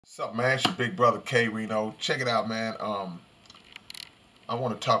What's up, man? It's your big brother K-Rino. Check it out, man. I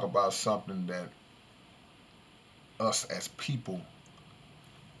want to talk about something that us as people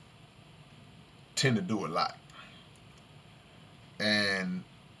tend to do a lot. And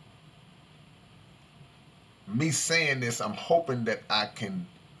me saying this, I'm hoping that I can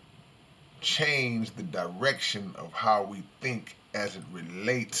change the direction of how we think as it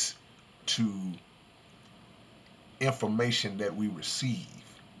relates to information that we receive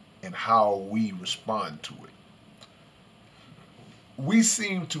and how we respond to it. We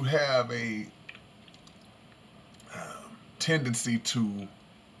seem to have a tendency to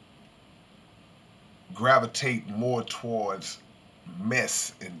gravitate more towards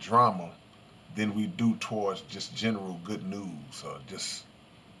mess and drama than we do towards just general good news or just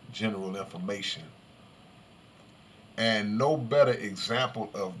general information. And no better example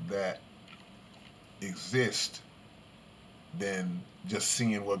of that exists than just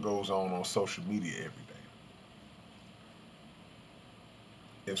seeing what goes on social media every day.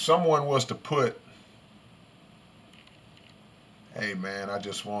 If someone was to put, hey man, I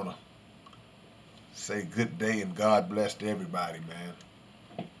just want to say good day and God bless to everybody,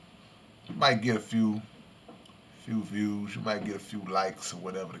 man. You might get a few views, you might get a few likes or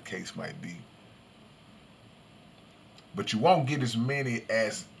whatever the case might be. But you won't get as many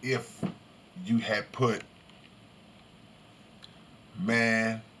as if you had put,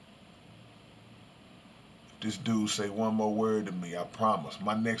 man, if this dude say one more word to me, I promise.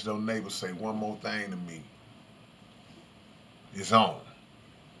 My next door neighbor say one more thing to me, it's on.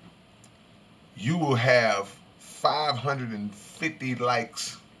 You will have 550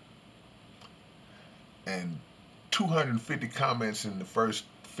 likes and 250 comments in the first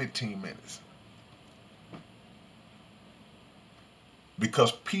 15 minutes.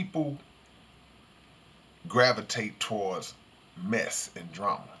 Because people gravitate towards mess and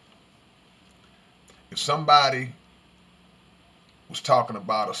drama. If somebody was talking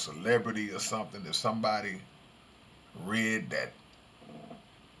about a celebrity or something, if somebody read that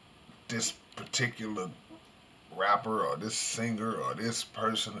this particular rapper or this singer or this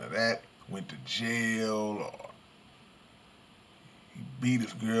person or that went to jail or he beat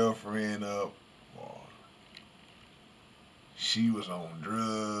his girlfriend up or she was on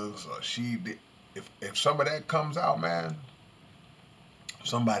drugs or she did, if some of that comes out, man,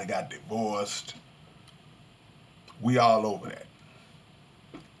 somebody got divorced, we all over that.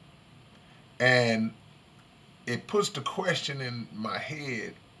 And it puts the question in my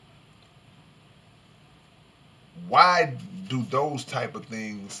head, why do those type of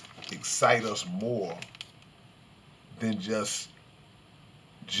things excite us more than just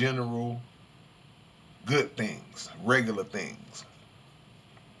general good things, regular things,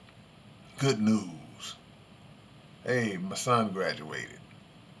 good news? Hey, my son graduated.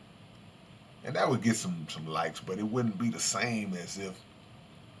 And that would get some likes, but it wouldn't be the same as if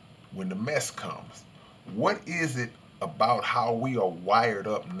when the mess comes. What is it about how we are wired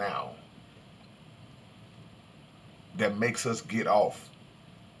up now that makes us get off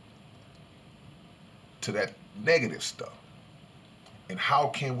to that negative stuff? And how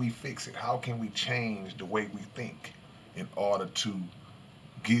can we fix it? How can we change the way we think in order to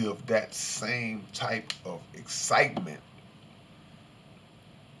give that same type of excitement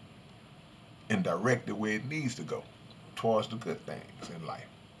and direct it where it needs to go, towards the good things in life?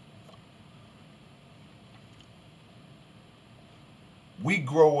 We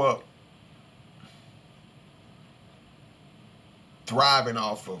grow up thriving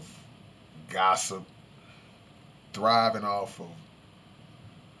off of gossip, thriving off of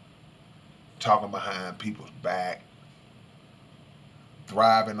talking behind people's back,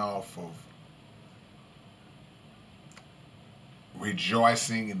 thriving off of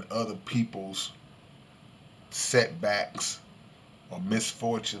rejoicing in other people's setbacks or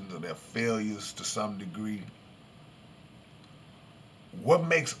misfortunes or their failures to some degree. What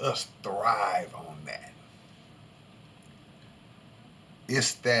makes us thrive on that?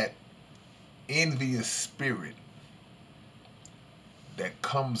 It's that envious spirit that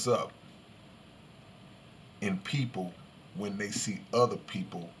comes up in people when they see other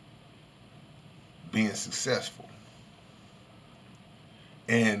people being successful.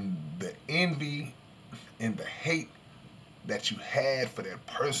 And the envy and the hate that you had for that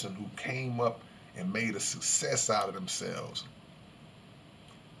person who came up and made a success out of themselves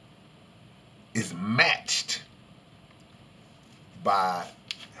is matched by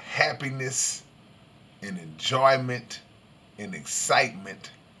happiness and enjoyment and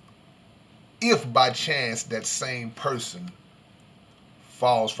excitement if by chance that same person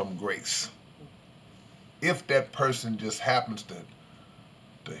falls from grace. If that person just happens to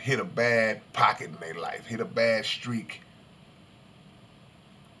to hit a bad pocket in their life, hit a bad streak,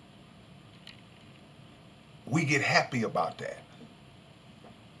 we get happy about that.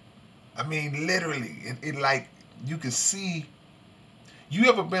 I mean, literally, it like, you can see, you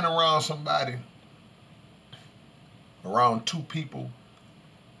ever been around somebody, around two people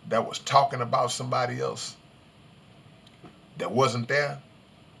that was talking about somebody else that wasn't there?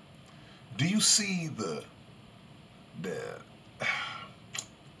 Do you see the the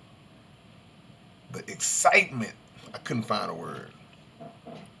excitement? I couldn't find a word.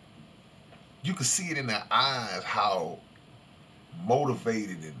 You can see it in their eyes how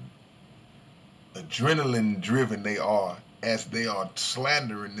motivated and adrenaline driven they are as they are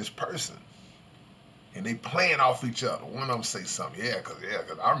slandering this person. And they playing off each other. One of them say something, cause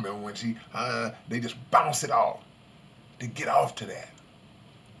I remember when they just bounce it off. They get off to that.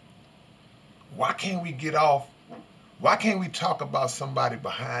 Why can't we get off? Why can't we talk about somebody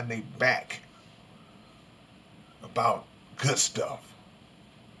behind their back about good stuff?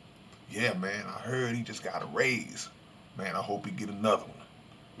 Yeah, man, I heard he just got a raise. Man, I hope he get another one.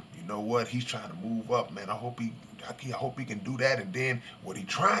 You know what? He's trying to move up, man. I hope he can do that. And then what he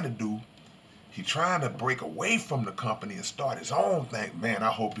trying to do, he trying to break away from the company and start his own thing. Man,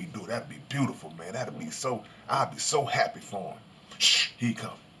 I hope he do. That'd be beautiful, man. I'd be so happy for him. Shh, he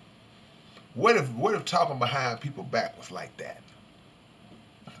come. What if talking behind people's back was like that?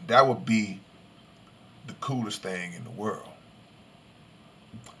 That would be the coolest thing in the world.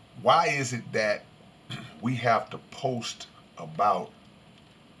 Why is it that we have to post about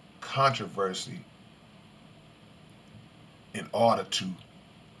controversy in order to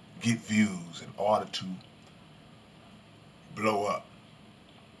get views, in order to blow up?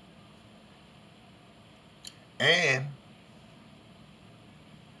 And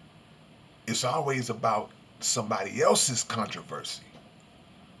it's always about somebody else's controversy.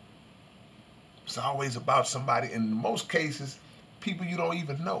 It's always about somebody, in most cases, people you don't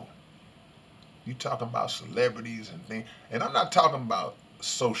even know. You talking about celebrities and things. And I'm not talking about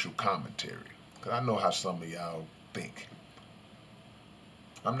social commentary, because I know how some of y'all think.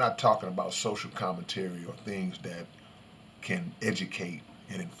 I'm not talking about social commentary or things that can educate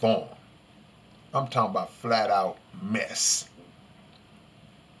and inform. I'm talking about flat out mess.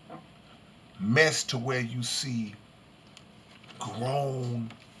 Mess to where you see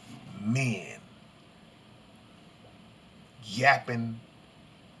grown men yapping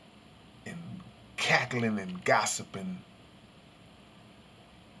and cackling and gossiping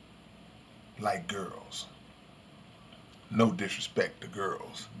like girls. No disrespect to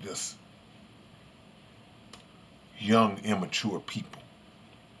girls, just young, immature people.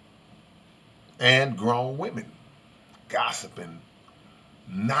 And grown women gossiping,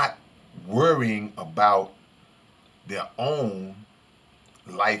 not worrying about their own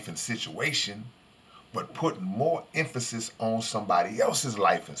life and situation, but putting more emphasis on somebody else's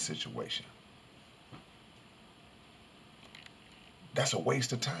life and situation. That's a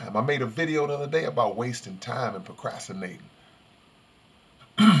waste of time. I made a video the other day about wasting time and procrastinating.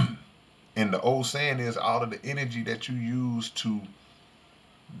 And the old saying is, all of the energy that you use to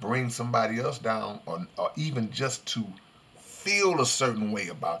bring somebody else down, or even just to feel a certain way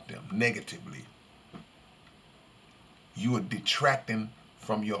about them negatively, you are detracting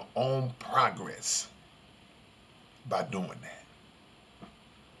from your own progress by doing that.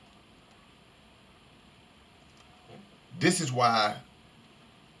 This is why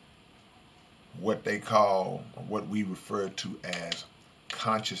what they call, or what we refer to as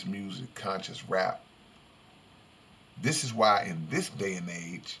conscious music, conscious rap, this is why in this day and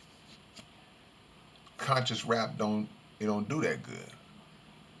age, conscious rap don't do that good.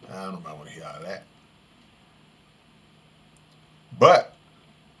 I don't know if I want to hear all that. But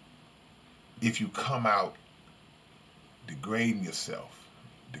if you come out degrading yourself,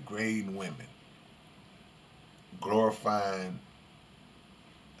 degrading women, glorifying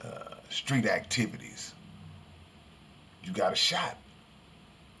street activities, you got a shot.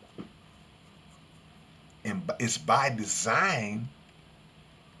 And it's by design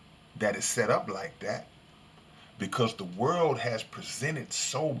that it's set up like that, because the world has presented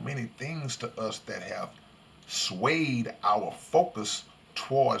so many things to us that have swayed our focus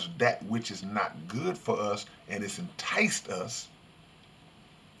towards that which is not good for us, and it's enticed us,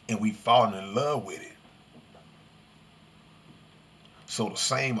 and we've fallen in love with it. So the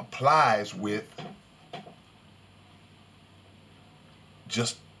same applies with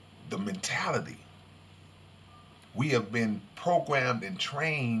just the mentality. We have been programmed and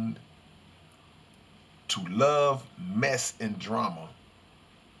trained to love mess and drama.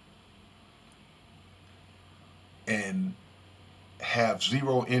 And have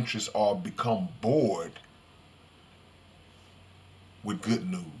zero interest or become bored with good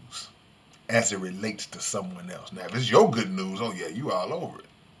news as it relates to someone else. Now, if it's your good news, oh yeah, you all over it.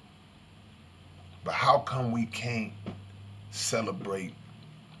 But how come we can't celebrate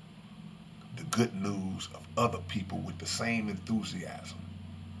the good news of other people with the same enthusiasm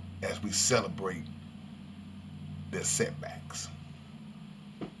as we celebrate their setbacks?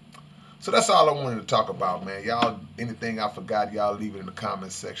 So that's all I wanted to talk about, man. Y'all, anything I forgot, y'all leave it in the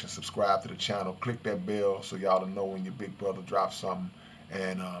comment section. Subscribe to the channel. Click that bell so y'all will know when your big brother drops something.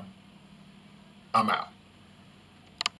 And I'm out.